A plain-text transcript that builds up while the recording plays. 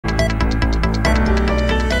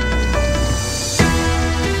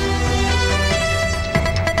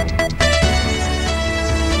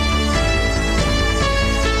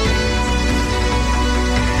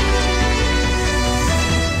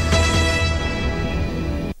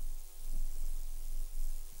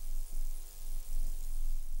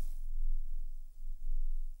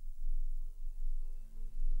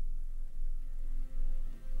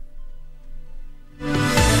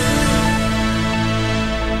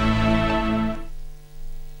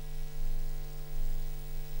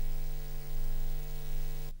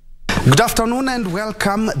Good afternoon and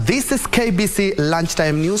welcome. This is KBC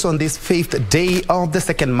Lunchtime News on this 5th day of the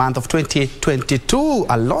second month of 2022.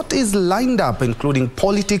 A lot is lined up, including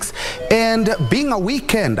politics and being a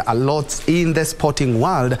weekend, a lot in the sporting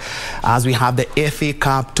world as we have the FA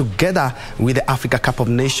Cup together with the Africa Cup of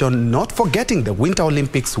Nations, not forgetting the Winter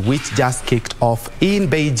Olympics which just kicked off in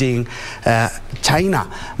Beijing, China.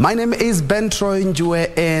 My name is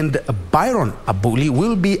Njue and Byron Abuli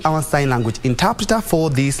will be our sign language interpreter for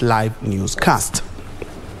this live newscast.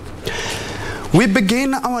 We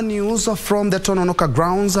begin our news from the Tononoka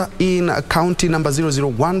grounds in county number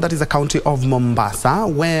 001, that is the county of Mombasa,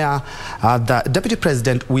 where the Deputy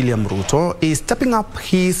President William Ruto is stepping up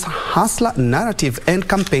his hustler narrative and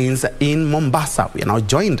campaigns in Mombasa. We are now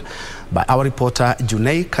joined by our reporter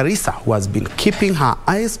Njue Karisa, who has been keeping her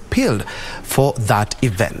eyes peeled for that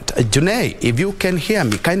event. Njue, if you can hear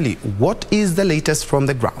me kindly, what is the latest from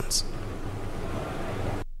the grounds?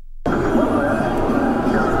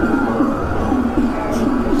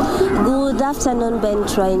 Good afternoon,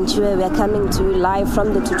 Njue. We are coming to you live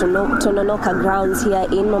from the Tononoka grounds here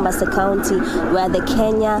in Mombasa County, where the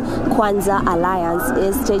Kenya Kwanza Alliance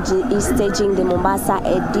is staging the Mombasa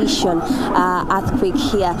edition earthquake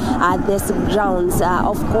here at this grounds.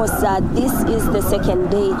 Of course, this is the second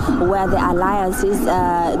day where the Alliance is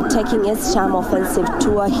taking its charm offensive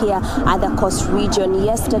tour here at the coast region.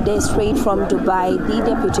 Yesterday, straight from Dubai, the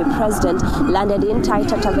Deputy President landed in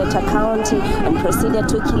Taita Taveta County and proceeded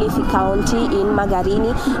to Kilifi County in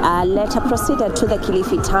Magarini, later proceeded to the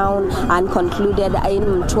Kilifi town and concluded in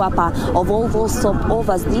Mtwapa. Of all those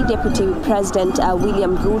stopovers, the Deputy President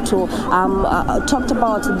William Ruto talked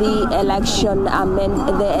about the election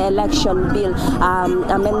bill,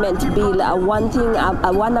 amendment bill.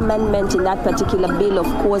 One amendment in that particular bill, of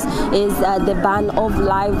course, is the ban of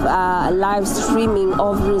live streaming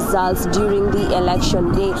of results during the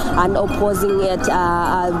election day, and opposing it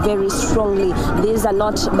very strongly. These are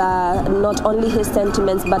not only his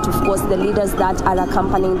sentiments, but of course the leaders that are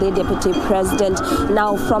accompanying the Deputy President.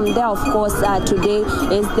 Now from there, of course, today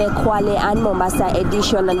is the Kwale and Mombasa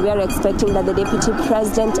edition, and we are expecting that the Deputy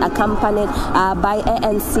President, accompanied by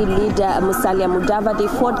ANC leader Musalia Mudavadi,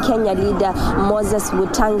 Ford Kenya leader Moses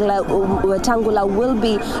Wetangula will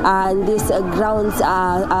be in these grounds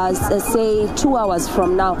say 2 hours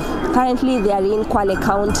from now. Currently they are in Kwale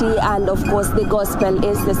County, and of course the gospel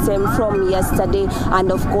is the same from yesterday,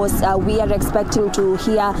 and of course we are expecting to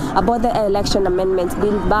hear about the election amendment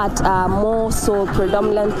bill, but more so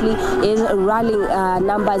predominantly is rallying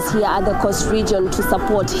numbers here at the coast region to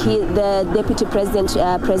support the Deputy President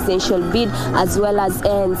presidential bid, as well as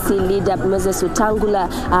ANC leader Moses Wetangula,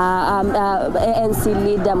 ANC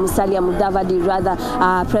leader Musalia Mudavadi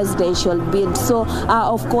presidential bid. So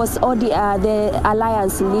of course all the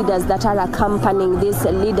alliance leaders that are accompanying these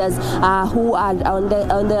leaders who are on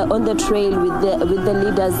the trail with the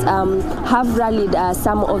leaders have rallied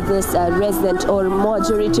some of this resident or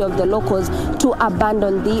majority of the locals to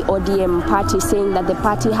abandon the ODM party, saying that the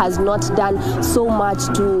party has not done so much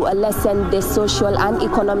to lessen the social and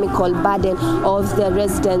economical burden of the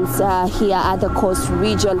residents here at the coast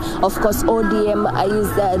region. Of course, ODM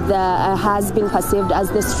has been perceived as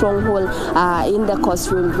the stronghold in the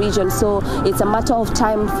coastal region, so it's a matter of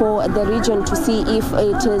time for the region to see if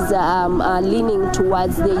it is leaning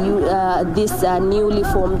towards this newly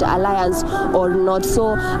formed alliance or not.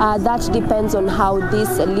 So that depends on how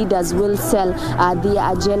these leaders will sell their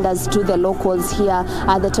agendas to the locals here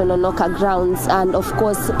at the Tononoka grounds, and of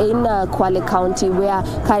course in Kwale County, where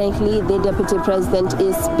currently the Deputy President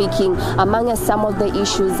is speaking. Among some of the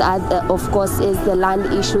issues, of course, is the land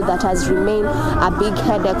issue that has remained a big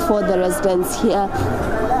headache for the residents here.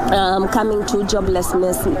 Coming to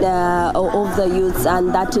joblessness of the youths,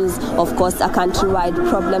 and that is of course a countrywide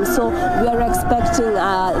problem. So we are expecting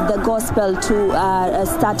the gospel to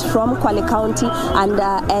start from Kwale County and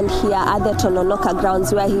end here at the Tononoka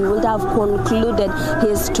grounds, where he would have concluded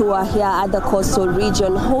his tour here at the coastal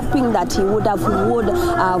region, hoping that he would have wooed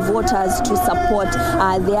voters to support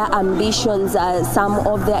their ambitions, some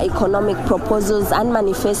of their economic proposals and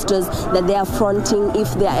manifestos that they are fronting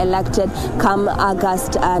if they are elected come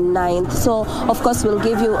August 9th. So of course we'll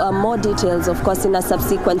give you more details, of course, in a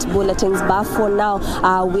subsequent bulletins, but for now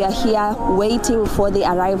we are here waiting for the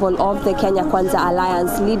arrival of the Kenya Kwanza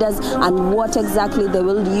Alliance leaders and what exactly they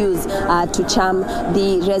will use to charm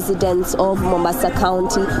the residents of Mombasa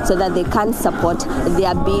County so that they can support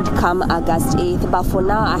their bid come August 8th. But for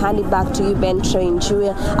now, I hand it back to you,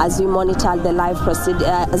 Njue, as we monitor the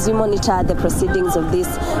proceedings of this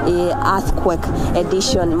earthquake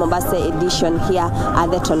edition, Mombasa edition here at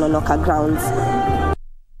the Tononoka grounds.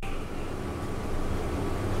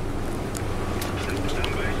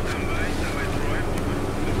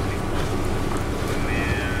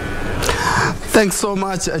 Thanks so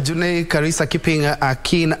much, Njue. Karisa, keeping a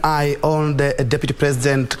keen eye on the Deputy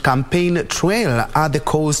President campaign trail at the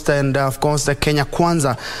coast, and of course the Kenya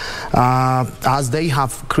Kwanza, as they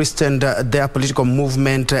have christened their political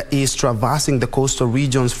movement, is traversing the coastal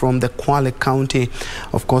regions from the Kwale County,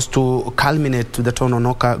 of course, to culminate to the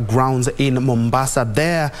Tononoka grounds in Mombasa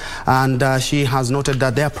there. And she has noted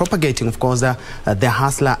that they are propagating, of course, the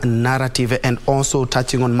hustler narrative, and also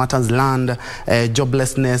touching on matters land,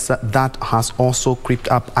 joblessness that has also crept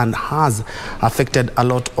up and has affected a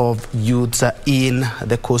lot of youths in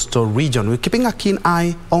the coastal region. We're keeping a keen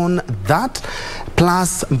eye on that,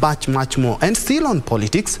 plus much more. And still on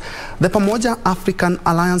politics, the Pamoja African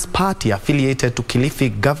Alliance Party, affiliated to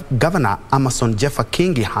Kilifi Governor Amason Jeffa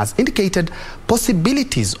Kingi, has indicated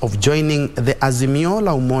possibilities of joining the Azimio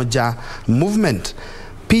la Umoja movement.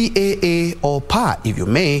 PAA, or PA if you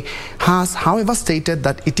may, has however stated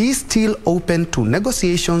that it is still open to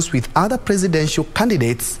negotiations with other presidential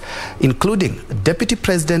candidates, including Deputy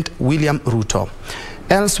President William Ruto.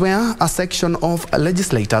 Elsewhere, a section of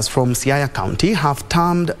legislators from Siaya County have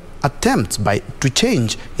termed attempts to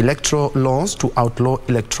change electoral laws to outlaw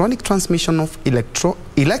electronic transmission of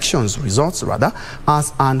elections results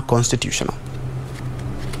as unconstitutional.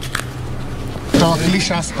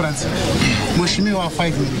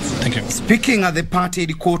 Thank you. Speaking at the party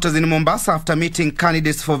headquarters in Mombasa after meeting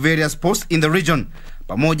candidates for various posts in the region,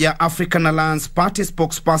 Pamoja African Alliance Party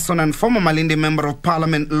spokesperson and former Malindi Member of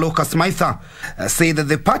Parliament Lucas Maitha said that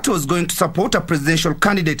the party was going to support a presidential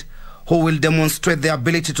candidate who will demonstrate the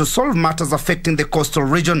ability to solve matters affecting the coastal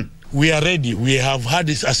region. We are ready. We have had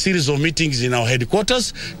a series of meetings in our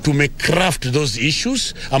headquarters to make craft those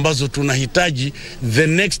issues ambazo tunahitaji the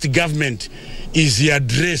next government is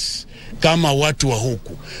address kama watu wa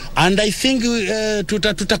huku. And I think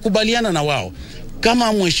tutakubaliana na wao.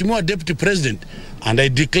 Kama mheshimiwa Deputy President, and I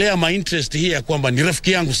declare my interest here kwamba ni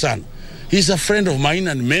rafiki yangu sana. He's a friend of mine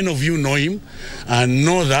and many of you know him and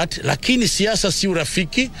know that. Lakini siasa si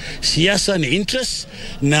urafiki, siasa ni interest.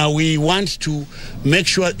 Now we want to make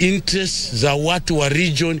sure interests za watu wa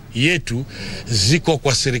region yetu ziko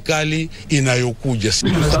kwa serikali inayokuja.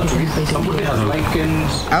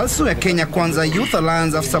 Also, a Kenya Kwanza Youth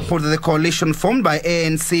Alliance have supported the coalition formed by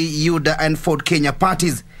ANC, UDA and Ford Kenya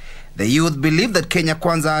parties. The youth believe that Kenya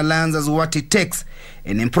Kwanza Alliance is what it takes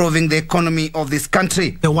in improving the economy of this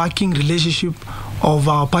country. The working relationship of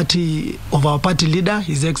our party leader,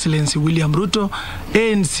 His Excellency William Ruto,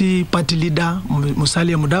 ANC party leader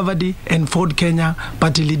Musalia Mudavadi, and Ford Kenya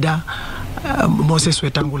party leader Moses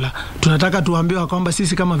Wetangula. Tunataka tuambiwa kwamba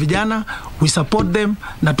sisi kama vijana, we support them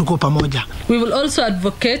na tuko pamoja. We will also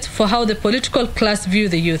advocate for how the political class view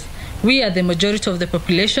the youth. We are the majority of the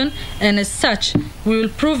population, and as such, we will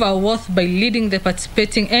prove our worth by leading the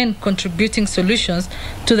participating and contributing solutions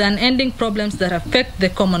to the unending problems that affect the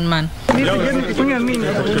common man.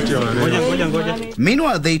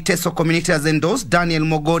 Meanwhile, the Iteso community has endorsed Daniel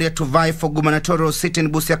Mogoria to vie for gubernatorial seat in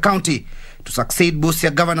Busia County to succeed Busia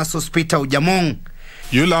Governor Sospita Ujamong.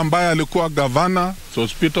 Yule ambaye alikuwa gavana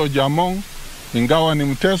Sospita Ujamong, ingawa ni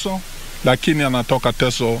Mteso, lakini anatoka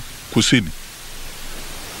Teso Kusini.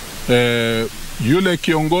 Yule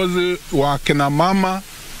kiongozi wa kina mama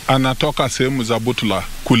anatoka sehemu za Butula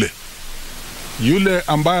kule. Yule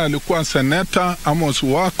ambaye alikuwa seneta Amos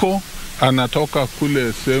Wako anatoka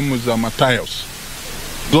kule sehemu za Matayos.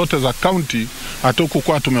 Zote za county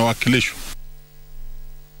hatukuwa tumewakilishwa.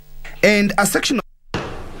 And a section of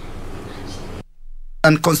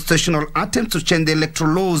unconstitutional attempt to change the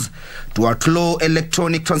electoral laws to outlaw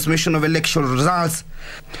electronic transmission of election results.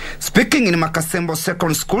 Speaking in Makasembo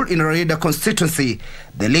Second School in Rarieda constituency,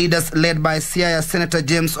 the leaders led by Siaya Senator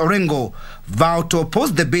James Orengo vowed to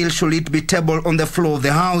oppose the bill should it be tabled on the floor of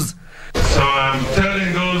the House. So I'm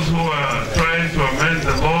telling those who are trying to amend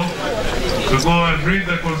the law to go and read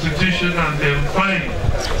the Constitution, and they'll find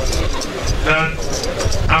that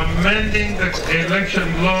amending the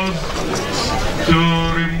election laws to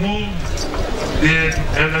remove the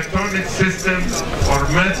electronic system or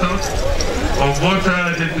method of voter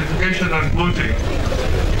identification and voting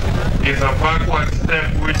is a backward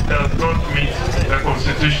step which does not meet the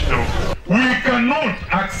Constitution. We cannot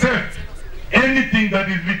accept anything that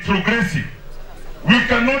is retrogressive. We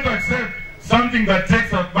cannot accept something that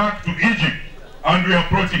takes us back to Egypt and we are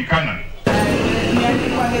approaching Canaan.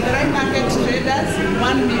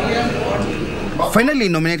 Finally,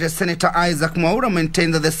 nominated Senator Isaac Mwaura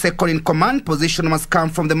maintained that the second-in-command position must come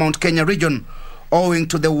from the Mount Kenya region, owing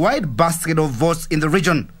to the wide basket of votes in the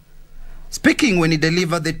region. Speaking when he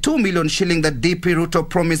delivered the 2 million shilling that DP Ruto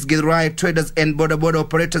promised Githurai traders and border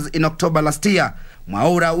operators in October last year,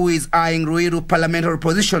 Mwaura, who is eyeing Ruiru parliamentary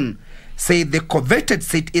position, said the coveted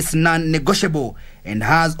seat is non-negotiable and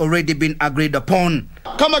has already been agreed upon.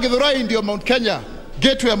 Kama Githurai ndio Mount Kenya,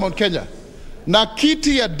 gateway ya Mount Kenya, na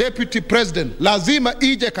kiti ya deputy president lazima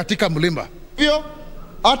ije katika mlima. Hivyo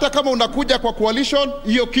hata kama unakuja kwa coalition,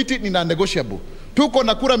 hiyo kiti ni non-negotiable. Tuko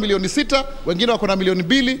na kura milioni 6, wengine wako na milioni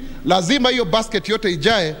 2, lazima hiyo basket yote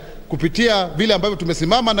ijae kupitia vile ambavyo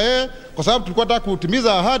tumesimama na yeye, kwa sababu tulikuwa tunataka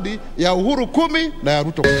kutimiza ahadi ya Uhuru 10 na ya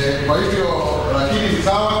Ruto. Kwa hivyo lakini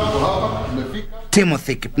sawa, hapa tumefika.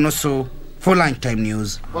 Timothy Kipnusu for Lunchtime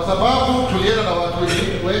News. Kwa sababu tulienda na watu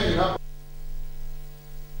wengi hapa.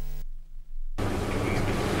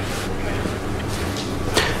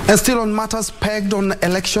 And still on matters pegged on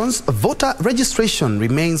elections, voter registration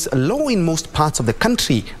remains low in most parts of the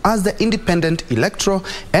country as the Independent Electoral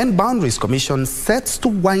and Boundaries Commission sets to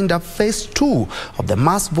wind up phase 2 of the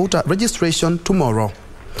mass voter registration tomorrow.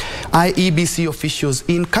 IEBC officials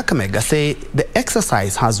in Kakamega say the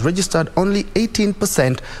exercise has registered only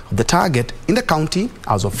 18% of the target in the county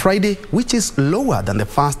as of Friday, which is lower than the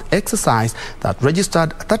first exercise that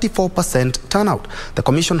registered 34% turnout. The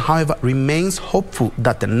commission, however, remains hopeful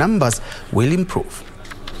that the numbers will improve.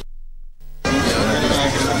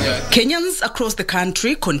 Kenyans across the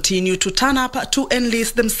country continue to turn up to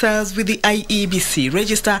enlist themselves with the IEBC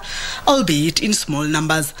register, albeit in small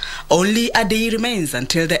numbers. Only a day remains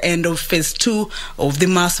until the end of phase 2 of the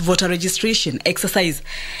mass voter registration exercise.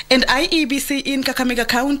 And IEBC in Kakamega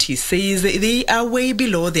County says they are way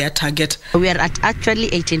below their target. We are at actually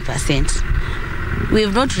 18%. We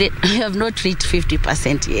have not reached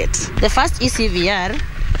 50% yet. The first ECVR,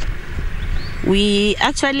 we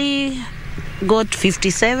actually got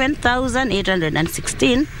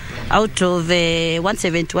 57,816 out of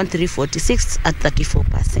 171,346 at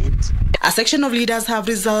 34%. A section of leaders have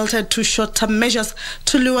resulted to short-term measures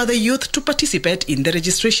to lure the youth to participate in the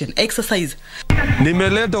registration exercise.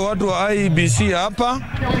 Nimeleta watu wa IEBC hapa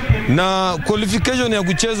na qualification ya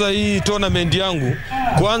kucheza hii tournament yangu.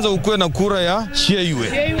 Kwanza ukuwe na kura ya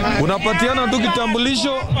Njue. Unapatiana tu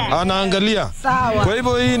kitambulisho, anaangalia. Kwa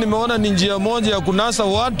hivyo hii nimeona ni njia moja ya kunasa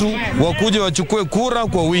watu wakuje wachukue kura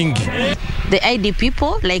kwa wingi. The ID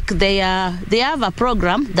people, like they have a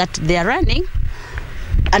program that they are running,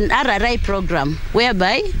 an RRI program,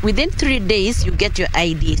 whereby within 3 days you get your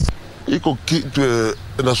IDs. Iko kitu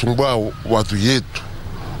inasumbua watu yetu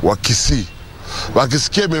wa Kisii.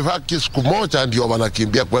 Wakisikia mevaki siku moja ndio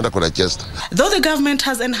wanakimbia kwenda kuregister. Though the government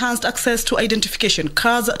has enhanced access to identification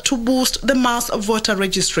cards to boost the mass voter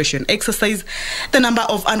registration exercise, the number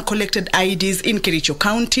of uncollected IDs in Kericho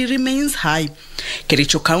County remains high.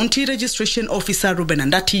 Kericho County Registration Officer Ruben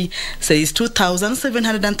Andati says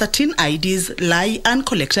 2,713 IDs lie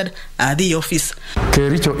uncollected at the office.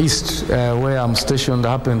 Kericho East, where I'm stationed,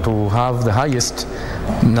 happen to have the highest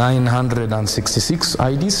 966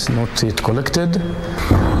 IDs not yet collected.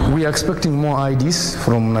 We are expecting more IDs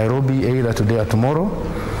from Nairobi either today or tomorrow,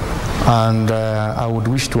 and I would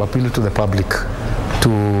wish to appeal to the public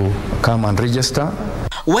to come and register.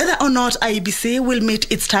 Whether or not IEBC will meet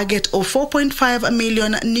its target of 4.5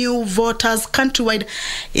 million new voters countrywide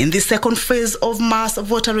in the second phase of mass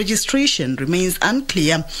voter registration remains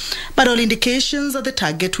unclear, but all indications that the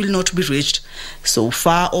target will not be reached. So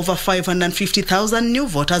far, over 550,000 new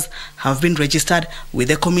voters have been registered, with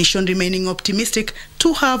the Commission remaining optimistic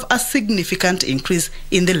to have a significant increase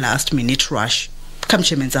in the last-minute rush.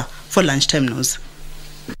 Kamchemenza for Lunchtime News.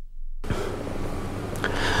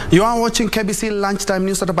 You are watching KBC Lunchtime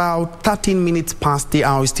News at about 13 minutes past the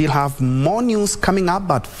hour. We still have more news coming up,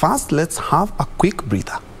 but first, let's have a quick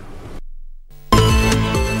breather.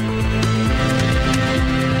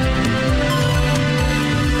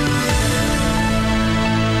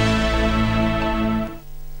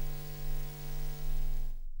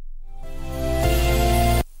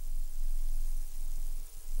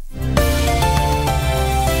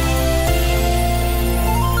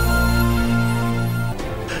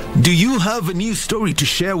 Do you have a news story to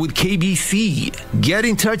share with KBC? Get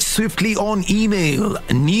in touch swiftly on email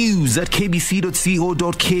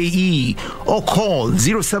news@kbc.co.ke or call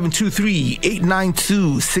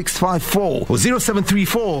 0723-892-654 or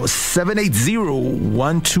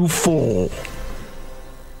 0734-780-124.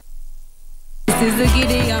 This is the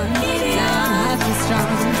Gideon.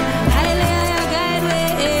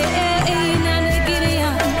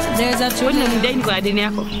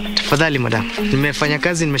 Tafadhali madam, nimefanya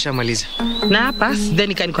kazi, nimeshamaliza. Na hapa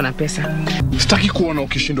sidhani kama niko na pesa. Sitaki kuona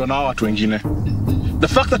ukishindwa na watu wengine. The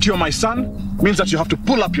fact that you're my son means that you have to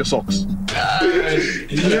pull up your socks.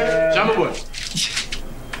 Jambo boy.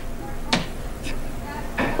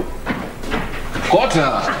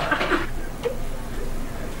 Kota.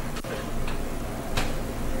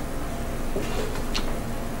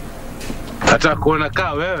 Nataka kuona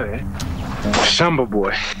kaa wewe shamba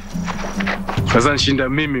boy. Sasa nishinda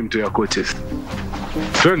mimi mtu ya coaches.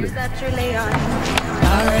 Twende.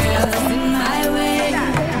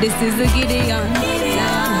 This is the Gideon. Now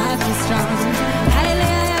I'm strong.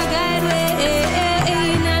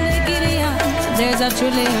 There's a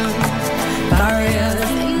trillion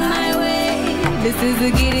barriers in my way. This is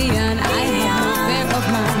the Gideon. I have no fear of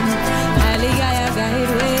man. Aliyah guide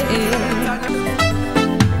way.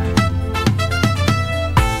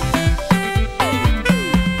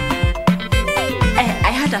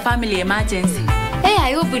 I had a family emergency. Hey,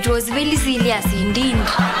 I hope it was very serious indeed.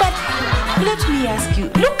 But let me ask you,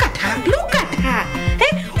 look at her.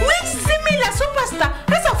 Hey, which similar superstar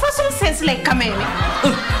has a fossil sense like Kamene?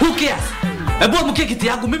 Who cares? Ebu mkie kiti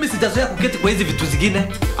yangu, mimi sijazoea kuketi kwa hizi vitu zingine.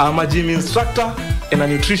 I'm a gym instructor and a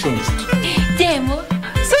nutritionist. Demo,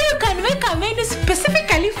 so you can make a menu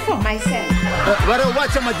specifically for myself. But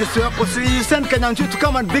watch my yako, so you send Njue to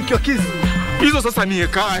come and pick your kids. Hizo sasa ni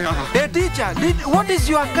kaya. Hey teacher, what is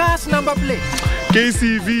your car's number plate?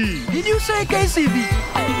 KCV. Did you say KCV?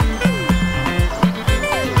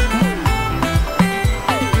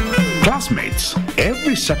 Classmates,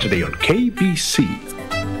 every Saturday on KBC.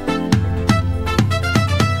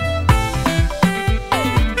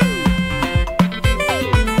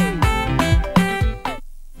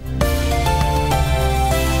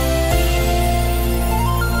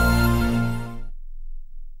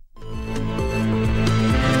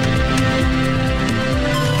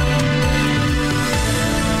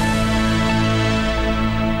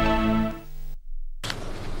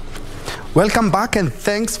 Welcome back and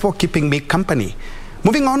thanks for keeping me company.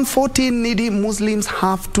 Moving on, 14 needy Muslims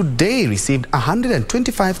have today received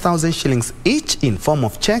 125,000 shillings each in form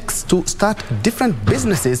of checks to start different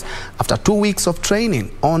businesses after 2 weeks of training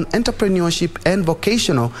on entrepreneurship and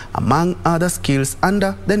vocational, among other skills,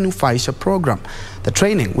 under the Nufaisha program. The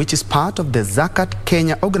training, which is part of the Zakat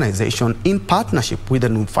Kenya organization in partnership with the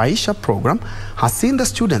Nufaisha program, has seen the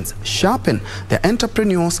students sharpen their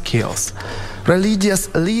entrepreneurial skills.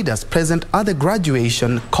 Religious leaders present at the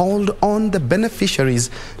graduation called on the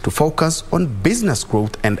beneficiaries to focus on business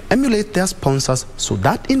growth and emulate their sponsors so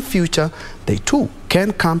that in future they too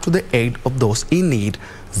can come to the aid of those in need.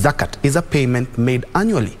 Zakat is a payment made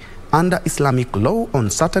annually under Islamic law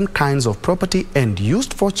on certain kinds of property and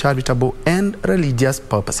used for charitable and religious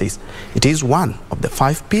purposes. It is one of the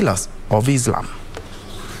 5 pillars of Islam.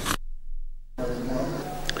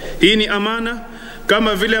 Hii ni amana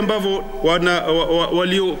kama vile ambavyo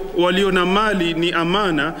walio na mali ni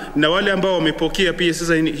amana, na wale ambao wamepokea pia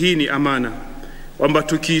sasa hii ni amana, kwamba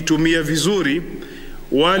tukiitumia vizuri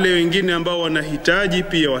wale wengine ambao wanahitaji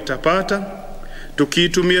pia watapata.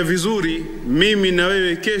 Tukiitumia vizuri, mimi na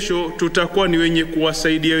wewe kesho tutakuwa ni wenye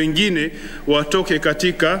kuwasaidia wengine watoke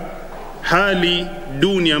katika hali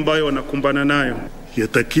duni ambayo wanakumbana nayo.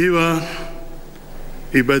 Yatakiwa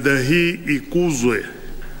ibada hii ikuzwe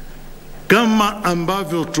kama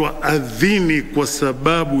ambavyo tuadhini kwa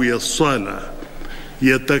sababu ya swala,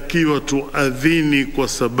 yatakiwa tuadhini kwa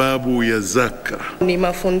sababu ya zaka. Ni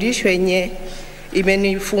mafundisho yenye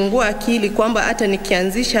imenifungua akili kwamba hata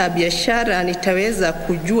nikianzisha biashara nitaweza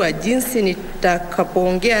kujua jinsi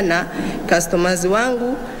nitakapoongea na customers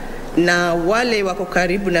wangu na wale wako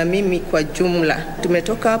karibu na mimi kwa jumla.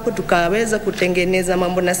 Tumetoka hapo tukaweza kutengeneza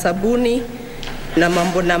mambo na sabuni na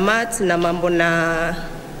mambo na mat na mambo na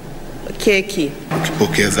keki.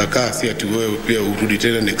 Ukipokea zaka si ati wewe pia urudi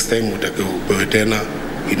tena next time utake upewe tena,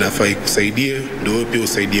 inafaa ikusaidie ndio wewe pia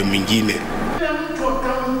usaidie mwingine.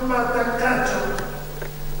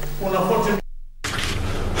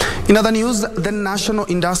 In other news, the National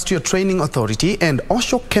Industrial Training Authority and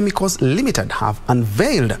Osho Chemicals Limited have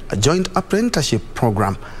unveiled a joint apprenticeship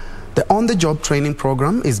program. The on-the-job training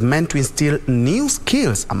program is meant to instill new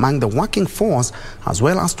skills among the working force as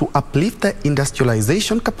well as to uplift the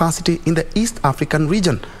industrialization capacity in the East African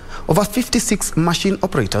region. Over 56 machine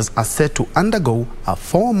operators are set to undergo a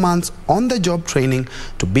 4 months on-the-job training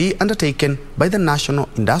to be undertaken by the National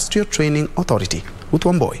Industrial Training Authority.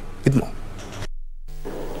 Utwamboy with more.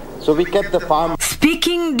 So we kept the farm.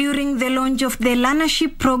 Speaking during the launch of the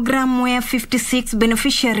learnership program where 56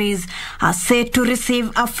 beneficiaries are set to receive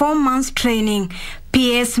a 4-month training,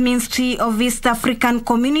 PS Ministry of East African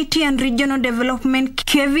Community and Regional Development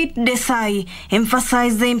Kevit Desai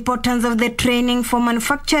emphasized the importance of the training for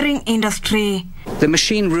manufacturing industry. The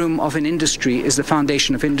machine room of an industry is the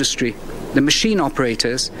foundation of industry. The machine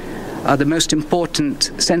operators are the most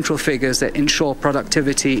important central figures that ensure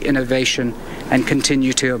productivity, innovation, and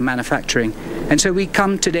continuity of manufacturing. And so we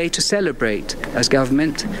come today to celebrate, as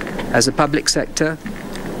government, as the public sector,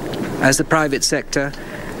 as the private sector,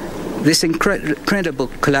 this incredible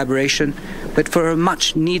collaboration, but for a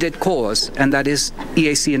much needed cause, and that is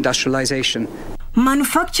EAC industrialization.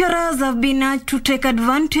 Manufacturers have been urged to take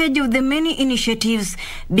advantage of the many initiatives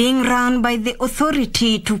being run by the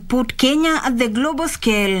authority to put Kenya at the global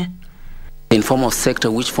scale. The informal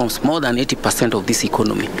sector, which forms more than 80% of this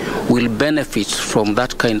economy, will benefit from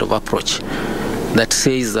that kind of approach that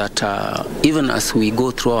says that even as we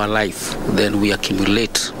go through our life, then we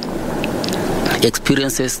accumulate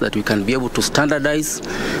experiences that we can be able to standardize,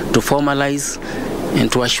 to formalize,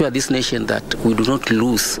 and to assure this nation that we do not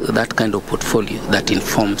lose that kind of portfolio that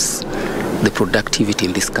informs the productivity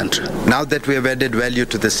in this country. Now that we have added value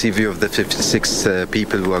to the CV of the 56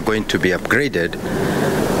 people who are going to be upgraded,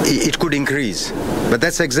 it could increase. But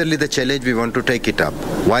that's exactly the challenge we want to take it up.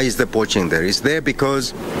 Why is the poaching there? It's there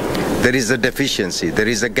because there is a deficiency, there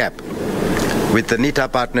is a gap. With the NITA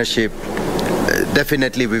partnership,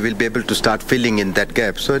 definitely we will be able to start filling in that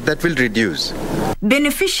gap, so that will reduce.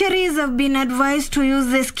 Beneficiaries have been advised to use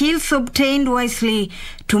the skills obtained wisely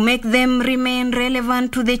to make them remain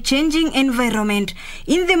relevant to the changing environment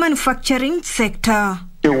in the manufacturing sector.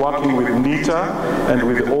 We're working with NITA and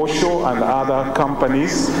with OSHO and other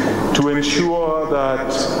companies to ensure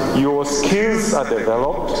that your skills are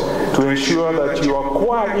developed, to ensure that you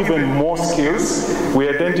acquire even more skills. We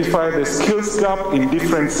identify the skills gap in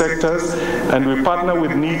different sectors, and we partner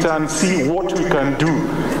with NITA and see what we can do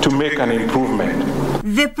to make an improvement.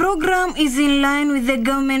 The program is in line with the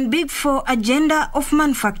government Big Four agenda of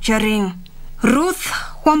manufacturing. Ruth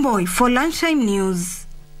Wamboy for Lunchtime News.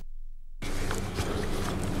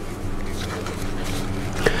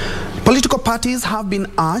 Political parties have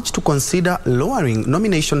been urged to consider lowering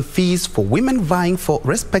nomination fees for women vying for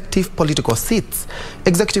respective political seats.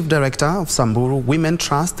 Executive Director of Samburu Women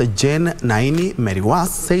Trust, Jane Naini Meriwas,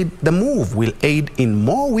 said the move will aid in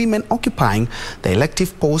more women occupying the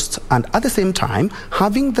elective posts and at the same time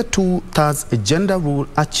having the 2/3 gender rule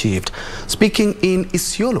achieved. Speaking in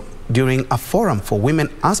Isiolo during a forum for women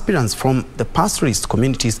aspirants from the pastoralist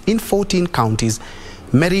communities in 14 counties,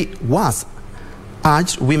 Meriwas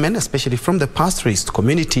urged women, especially from the pastoralist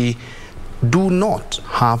community, do not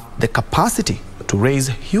have the capacity to raise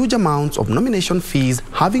huge amounts of nomination fees,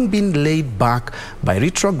 having been laid back by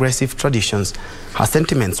retrogressive traditions. Her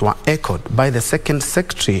sentiments were echoed by the Second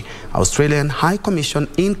Secretary, Australian High Commission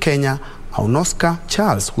in Kenya, Aunoska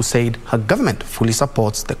Charles, who said her government fully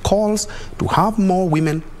supports the calls to have more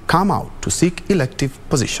women come out to seek elective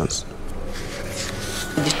positions.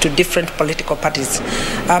 To different political parties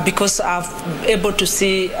because I'm able to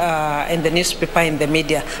see in the newspaper, in the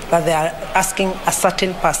media, that they are asking a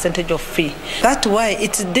certain percentage of fee. That's why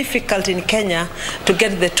it's difficult in Kenya to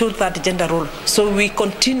get the 2/3 gender rule. So we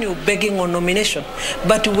continue begging on nomination.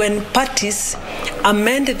 But when parties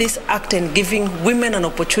amend this act and giving women an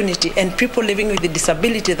opportunity and people living with a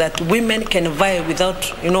disability that women can vie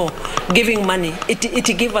without, giving money,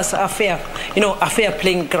 it gives us a fair, a fair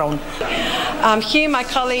playing ground. Here, my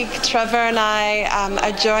colleague Trevor and I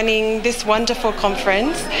are joining this wonderful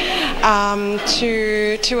conference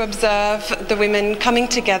to observe the women coming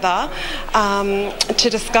together to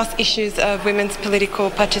discuss issues of women's political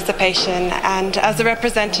participation. And as a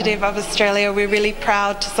representative of Australia, we're really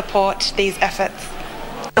proud to support these efforts.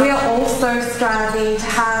 We are also striving to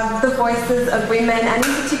have the voices of women, and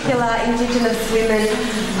in particular Indigenous women,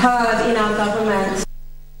 heard in our government.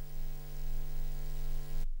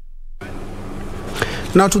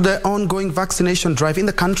 Now to the ongoing vaccination drive in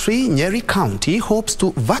the country, Njue County hopes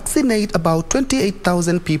to vaccinate about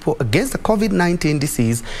 28,000 people against the COVID-19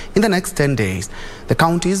 disease in the next 10 days. The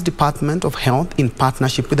county's Department of Health, in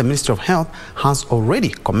partnership with the Ministry of Health, has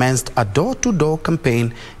already commenced a door-to-door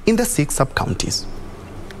campaign in the 6 sub-counties.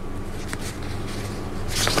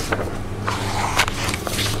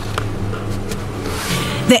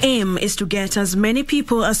 The aim is to get as many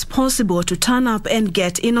people as possible to turn up and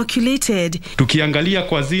get inoculated. Tukiangalia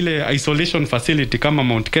kwa zile isolation facility kama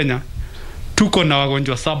Mount Kenya, tuko na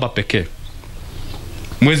wagonjwa 7 pekee.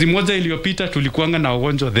 Mwezi mmoja iliyopita tulikuanga na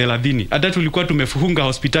wagonjwa 30. Hata tulikuwa tumefunga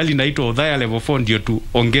hospitali inaitwa Othaya level 4 ndio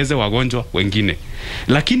tuongeze wagonjwa wengine.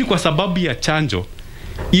 Lakini kwa sababu ya chanjo,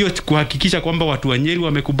 hiyo kuhakikisha kwamba watu wa Nyeri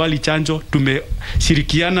wamekubali chanjo,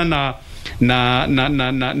 tumeshirikiana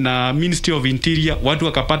na Ministry of Interior, watu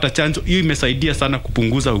wakapata chanjo. Hiyo imesaidia sana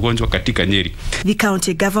kupunguza ugonjwa katika Nyeri. The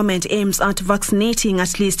county government aims at vaccinating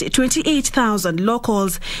at least 28,000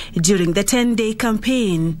 locals during the 10-day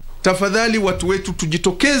campaign. Tafadhali watu wetu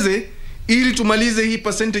tujitokeze ili tumalize hii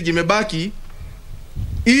percentage imebaki,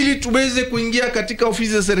 ili tuweze kuingia katika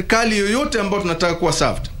ofisi za serikali yoyote ambayo tunataka kuwa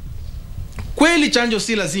served. Kweli chanjo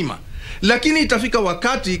si lazima, Lakini itafika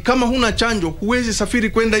wakati kama huna chanjo huwezi safiri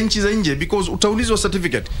kwenda nchi za nje because utaulizwa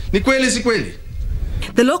certificate. Ni kweli si kweli?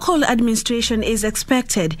 The local administration is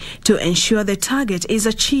expected to ensure the target is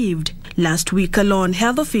achieved. Last week alone,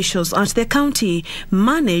 health officials at the county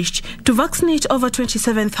managed to vaccinate over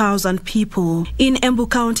 27,000 people. In Embu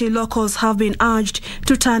County, locals have been urged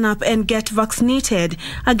to turn up and get vaccinated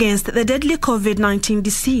against the deadly COVID-19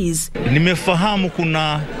 disease. Nimefahamu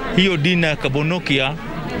kuna hiyo dina ya Kabonokia,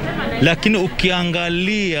 lakini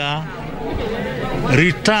ukiangalia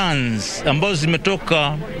returns ambazo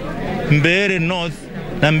zimetoka Mbeere North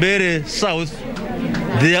na Mbeere South,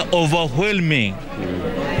 they are overwhelming,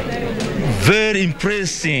 very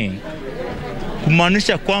impressive,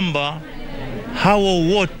 kumaanisha kwamba hawa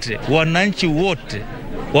wote, wananchi wote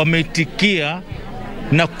wameitikia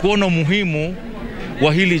na kuona muhimu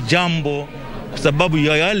wa hili jambo kwa sababu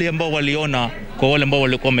ya yale ambao waliona kwa wale ambao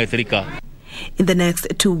walikuwa wameathirika. In the next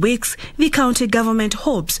 2 weeks, the county government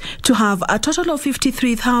hopes to have a total of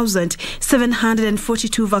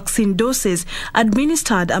 53,742 vaccine doses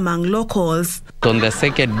administered among locals. On the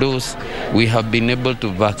second dose, we have been able to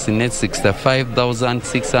vaccinate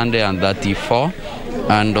 65,634,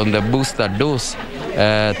 and on the booster dose,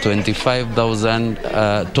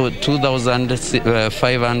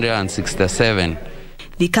 2,567.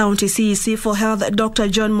 The county CEC for Health, Dr.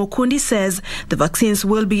 John Mukundi, says the vaccines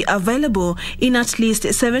will be available in at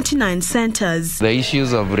least 79 centers. The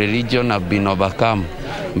issues of religion have been overcome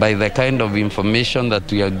by the kind of information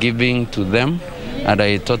that we are giving to them, and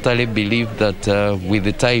I totally believe that with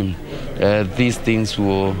the time, these things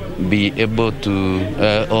will be able to,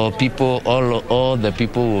 all the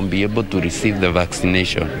people will be able to receive the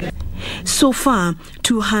vaccination. So far,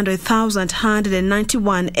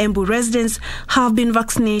 200,191 Embu residents have been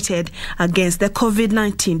vaccinated against the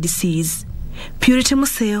COVID-19 disease. Purity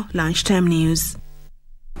Museo, Lunchtime News.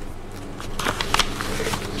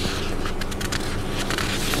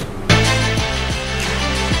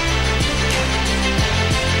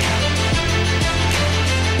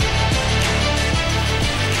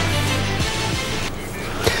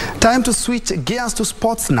 Time to switch gears to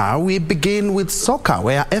sports now. We begin with soccer,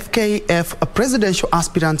 where FKF presidential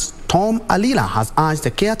aspirant Tom Alila has urged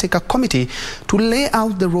the caretaker committee to lay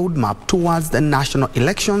out the roadmap towards the national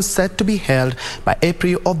elections set to be held by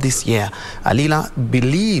April of this year. Alila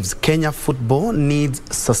believes Kenya football needs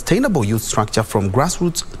sustainable youth structure from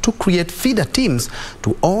grassroots to create feeder teams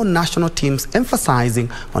to all national teams,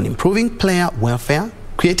 emphasizing on improving player welfare,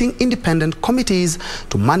 creating independent committees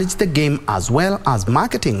to manage the game, as well as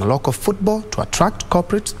marketing local football to attract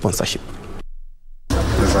corporate sponsorship.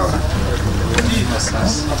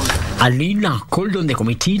 Alila called on the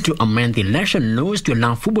committee to amend the election laws to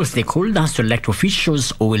allow football stakeholders to elect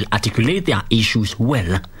officials who will articulate their issues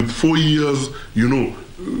well. In 4 years, we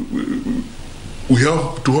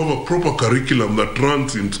have to have a proper curriculum that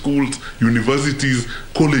runs in schools, universities,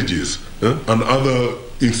 colleges, and other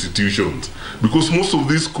institutions, because most of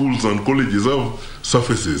these schools and colleges have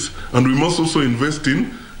surfaces, and we must also invest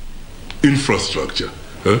in infrastructure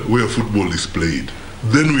where football is played.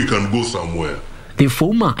 Then we can go somewhere. The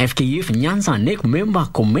former FKF Nyanza NEC member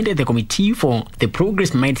commended the committee for the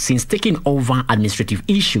progress made since taking over administrative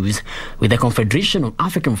issues with the Confederation of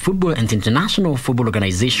African Football and the International Football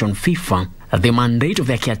Organization, FIFA. The mandate of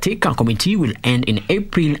the caretaker committee will end in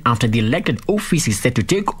April after the elected office is set to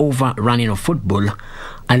take over running of football.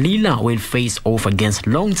 Alila will face off against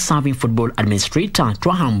long-serving football administrator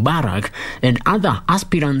Twaham Barak and other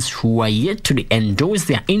aspirants who are yet to endorse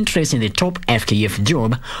their interest in the top FKF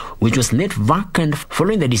job, which was left vacant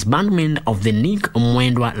following the disbandment of the Nick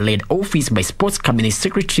Mwendwa-led office by Sports Cabinet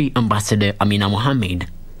Secretary Ambassador Amina Mohammed.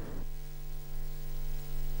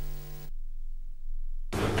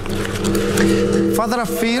 Further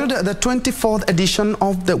afield, the 24th edition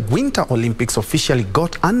of the Winter Olympics officially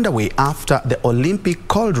got underway after the Olympic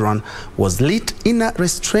cauldron was lit in a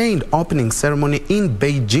restrained opening ceremony in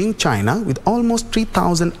Beijing, China, with almost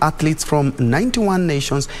 3,000 athletes from 91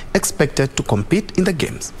 nations expected to compete in the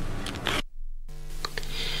Games.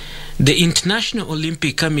 The International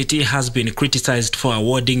Olympic Committee has been criticized for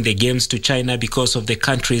awarding the Games to China because of the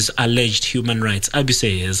country's alleged human rights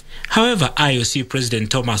abuses. However, IOC President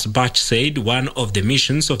Thomas Bach said one of the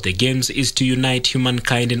missions of the Games is to unite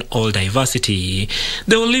humankind in all diversity.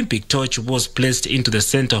 The Olympic torch was placed into the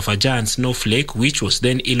center of a giant snowflake, which was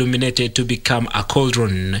then illuminated to become a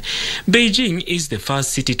cauldron. Beijing is the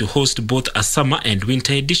first city to host both a summer and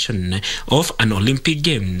winter edition of an Olympic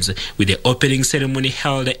Games, with the opening ceremony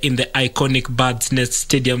held in the iconic Bird's Nest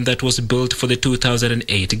Stadium that was built for the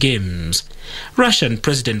 2008 Games. Russian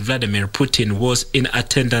President Vladimir Putin was in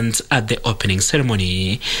attendance at the opening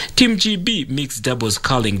ceremony. Team GB mixed doubles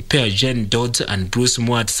curling pair Jen Dodds and Bruce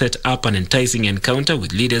Muad set up an enticing encounter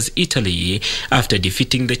with leaders Italy after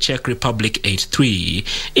defeating the Czech Republic 8-3.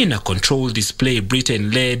 In a controlled display,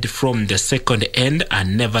 Britain led from the second end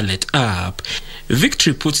and never let up.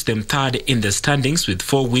 Victory puts them third in the standings with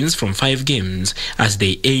 4 wins from 5 games as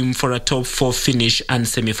they aim for a top 4 finish and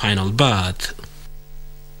semi-final berth.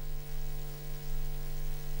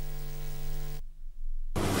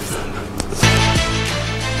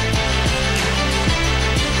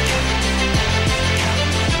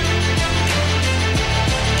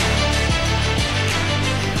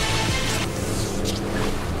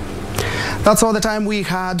 That's all the time we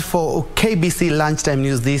had for KBC Lunchtime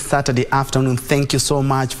News this Saturday afternoon. Thank you so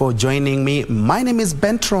much for joining me. My name is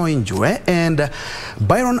Njue, and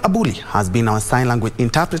Byron Abuli has been our sign language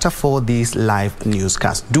interpreter for this live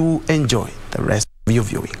newscast. Do enjoy the rest of your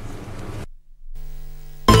viewing.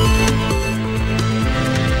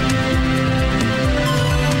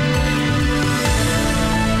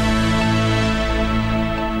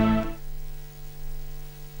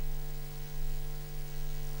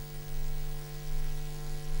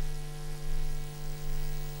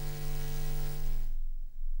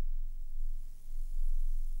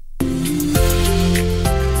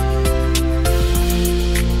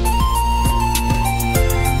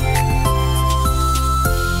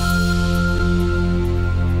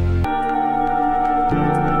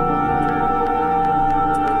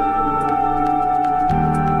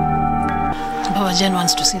 Jen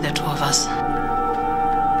wants to see the two of us.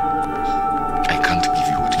 I can't give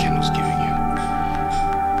you what Ken was giving you.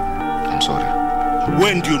 I'm sorry.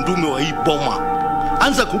 When do you ndume wa hii boma?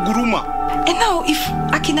 Anza kuguruma. And now if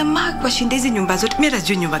akina Mark washinda hizi nyumba zote, mimi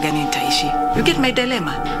najua nyumba gani nitaishi. You get my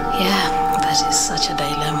dilemma? Yeah, that is such a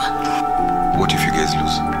dilemma. What if you guys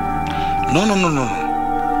lose? No.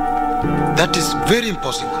 That is very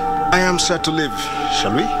impossible. I am set to live.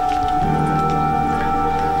 Shall we?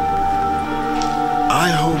 I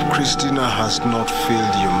hope Christina has not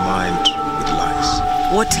filled your mind with lies.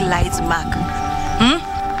 What lies, Mark?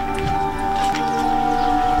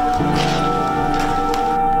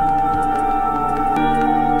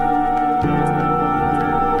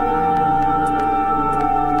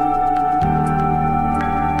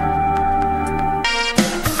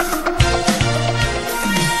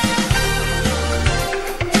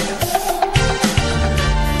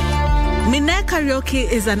 Karaoke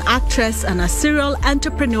is an actress and a serial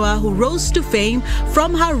entrepreneur who rose to fame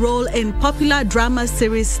from her role in popular drama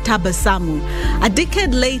series Tabasamu. A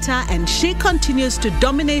decade later, and she continues to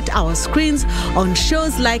dominate our screens on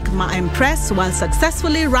shows like Ma Impress while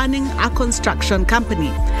successfully running a construction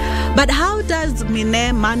company. But how does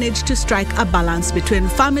Mine manage to strike a balance between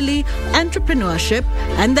family, entrepreneurship,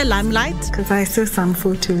 and the limelight? Because I saw some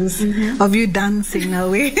photos of you dancing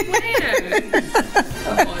away.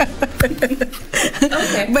 Okay.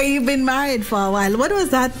 But you've been married for a while. What was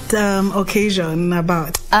that occasion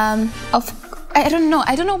about? I don't know.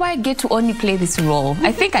 I don't know why I get to only play this role.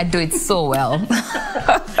 I think I do it so well.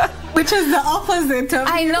 Which is the opposite of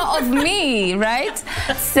I know of me, right?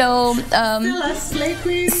 So still a slave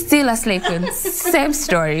queen. Still a slave queen. Same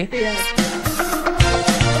story. Yeah.